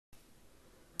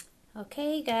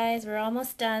Okay guys, we're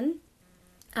almost done.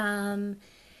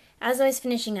 As I was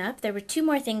finishing up, there were two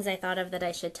more things I thought of that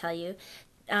I should tell you.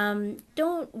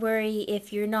 Don't worry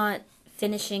if you're not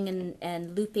finishing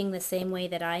and looping the same way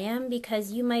that I am,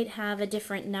 because you might have a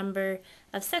different number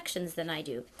of sections than I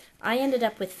do. I ended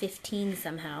up with 15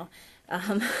 somehow.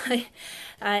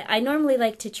 I normally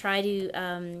like to try to,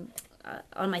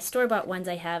 on my store-bought ones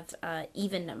I have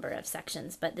even number of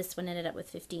sections, but this one ended up with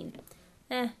 15.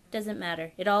 Doesn't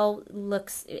matter. It all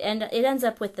looks, and it ends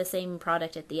up with the same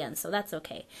product at the end, so that's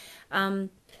okay. And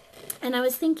I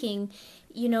was thinking,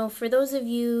 you know, for those of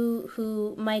you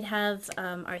who might have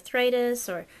arthritis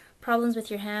or problems with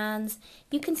your hands,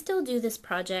 you can still do this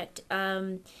project.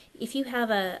 If you have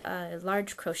a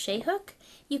large crochet hook,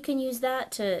 you can use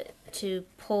that to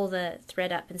pull the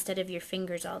thread up instead of your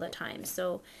fingers all the time.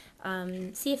 So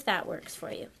see if that works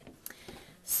for you.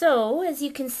 So, as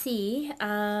you can see,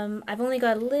 I've only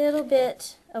got a little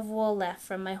bit of wool left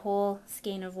from my whole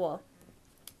skein of wool.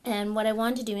 And what I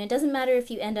want to do, and it doesn't matter if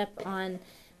you end up on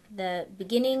the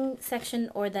beginning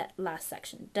section or the last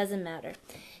section, doesn't matter.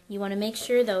 You want to make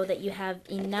sure though that you have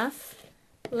enough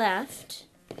left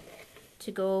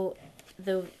to go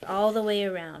all the way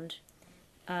around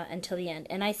until the end.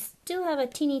 And I still have a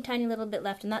teeny tiny little bit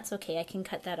left, and that's okay, I can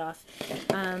cut that off.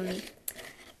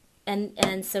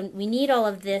 And so we need all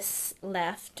of this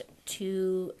left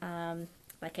to,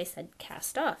 like I said,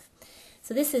 cast off.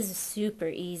 So this is super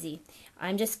easy.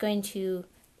 I'm just going to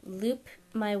loop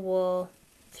my wool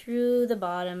through the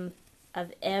bottom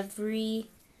of every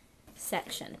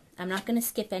section. I'm not going to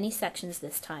skip any sections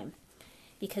this time,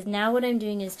 because now what I'm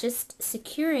doing is just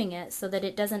securing it so that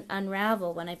it doesn't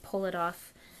unravel when I pull it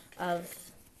off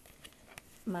of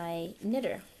my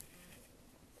knitter,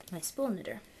 my spool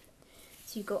knitter.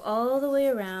 So you go all the way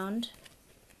around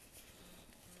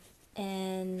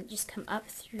and just come up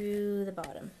through the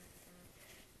bottom.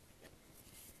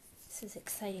 This is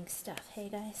exciting stuff, hey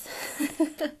guys?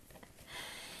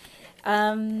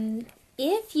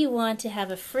 If you want to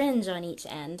have a fringe on each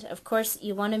end, of course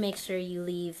you want to make sure you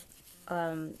leave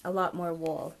a lot more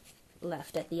wool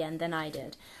left at the end than I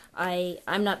did.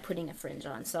 I'm not putting a fringe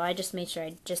on, so I just made sure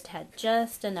I just had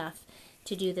just enough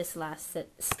to do this last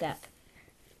step.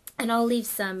 And I'll leave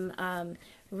some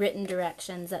written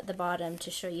directions at the bottom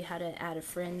to show you how to add a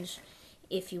fringe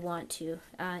if you want to.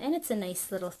 And it's a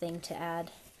nice little thing to add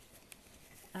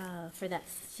for that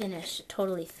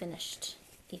totally finished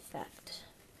effect.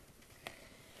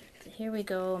 So here we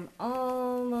go. I'm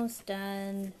almost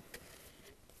done.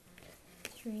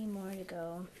 3 more to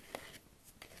go.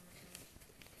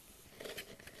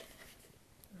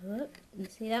 Whoop. You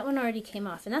see, that one already came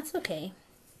off, and that's okay.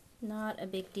 Not a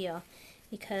big deal,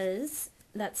 because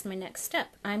that's my next step.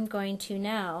 I'm going to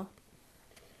now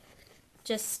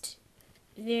just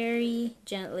very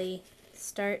gently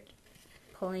start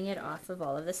pulling it off of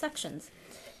all of the sections.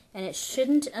 And it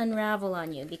shouldn't unravel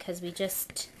on you because we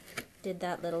just did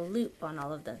that little loop on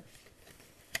all of them.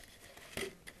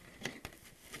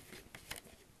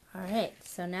 Alright,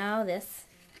 so now this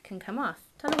can come off.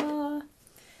 Ta-da!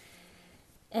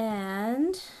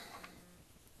 And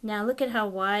now look at how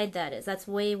wide that is. That's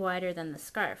way wider than the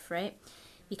scarf, right?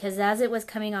 Because as it was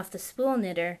coming off the spool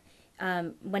knitter,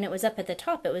 when it was up at the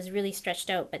top it was really stretched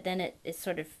out, but then it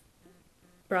sort of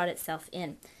brought itself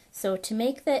in. So to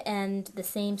make the end the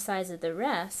same size as the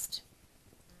rest,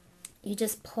 you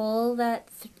just pull that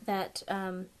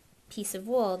piece of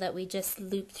wool that we just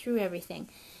looped through everything,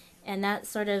 and that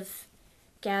sort of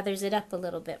gathers it up a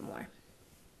little bit more.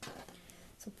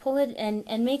 So pull it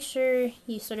and make sure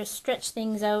you sort of stretch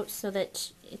things out so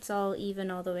that it's all even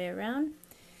all the way around.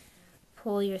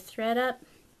 Pull your thread up.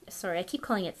 Sorry, I keep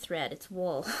calling it thread, it's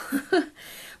wool.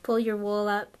 Pull your wool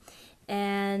up,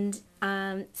 and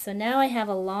so now I have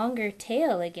a longer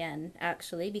tail again,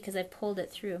 actually, because I pulled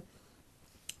it through.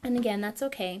 And again, that's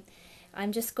okay.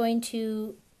 I'm just going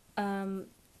to,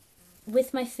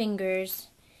 with my fingers,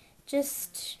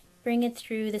 just bring it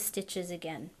through the stitches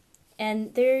again.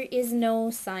 And there is no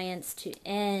science to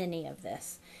any of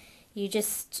this. You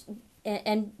just,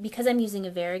 and because I'm using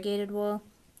a variegated wool,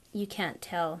 you can't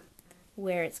tell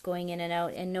where it's going in and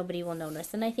out, and nobody will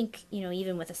notice. And I think, you know,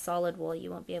 even with a solid wool, you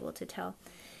won't be able to tell.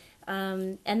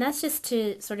 And that's just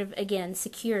to sort of, again,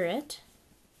 secure it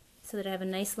so that I have a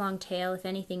nice long tail. If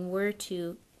anything were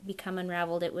to become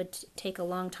unraveled, it would take a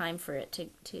long time for it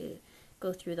to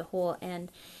go through the whole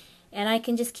end. And I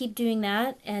can just keep doing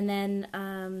that, and then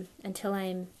until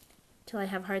I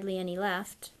have hardly any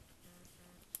left.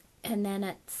 And then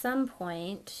at some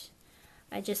point,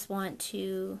 I just want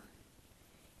to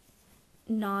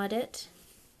knot it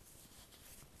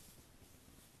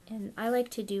And I like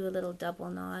to do a little double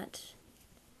knot,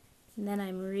 and then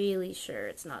I'm really sure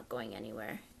it's not going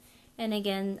anywhere. And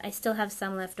again, I still have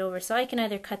some left over, so I can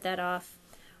either cut that off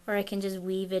or I can just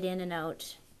weave it in and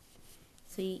out.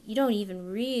 So you don't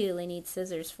even really need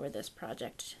scissors for this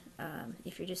project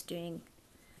if you're just doing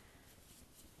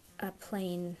a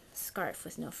plain scarf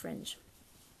with no fringe.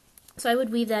 So I would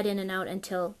weave that in and out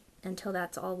until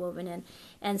that's all woven in.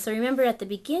 And so remember, at the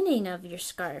beginning of your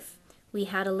scarf we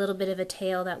had a little bit of a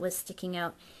tail that was sticking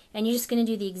out, and you're just going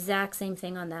to do the exact same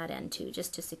thing on that end too,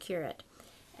 just to secure it.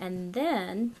 And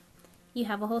then you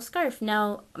have a whole scarf.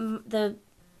 Now the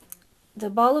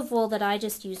ball of wool that I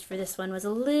just used for this one was a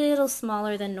little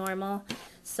smaller than normal,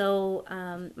 so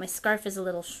my scarf is a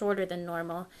little shorter than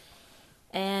normal.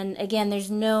 And again, there's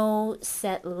no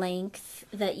set length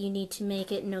that you need to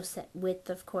make it, no set width,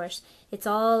 of course. It's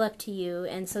all up to you.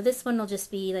 And so this one will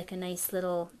just be like a nice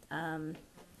little,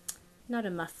 not a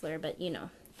muffler, but you know,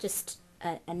 just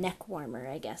a neck warmer,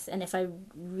 I guess. And if I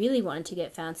really wanted to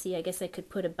get fancy, I guess I could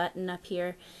put a button up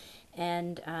here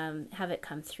and have it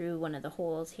come through one of the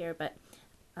holes here, but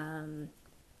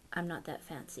I'm not that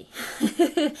fancy.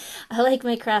 I like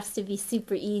my crafts to be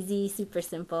super easy, super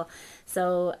simple.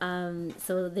 So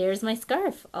so there's my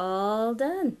scarf, all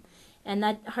done. And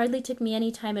that hardly took me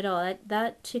any time at all.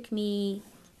 That took me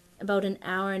about an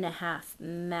hour and a half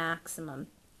maximum.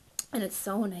 And it's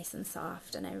so nice and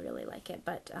soft, and I really like it,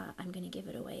 but I'm going to give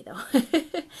it away though.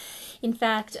 In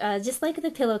fact, just like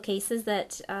the pillowcases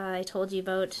that I told you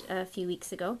about a few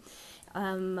weeks ago,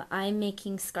 I'm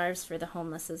making scarves for the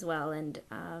homeless as well, and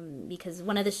because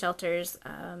one of the shelters,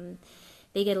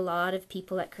 they get a lot of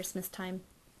people at Christmas time,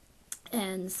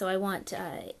 and so I want,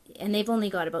 and they've only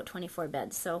got about 24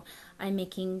 beds, so I'm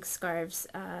making scarves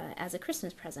as a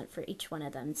Christmas present for each one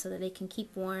of them, so that they can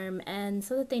keep warm, and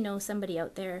so that they know somebody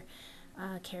out there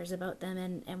cares about them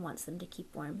and wants them to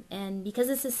keep warm. And because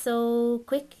this is so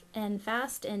quick and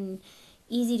fast and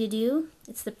easy to do,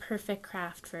 it's the perfect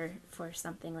craft for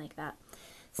something like that.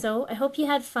 So I hope you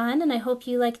had fun, and I hope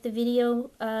you liked the video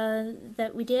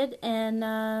that we did,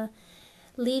 and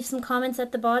leave some comments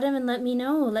at the bottom and let me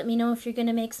know. Let me know if you're going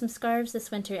to make some scarves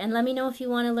this winter, and let me know if you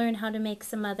want to learn how to make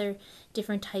some other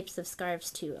different types of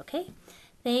scarves too, okay?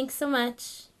 Thanks so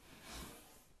much.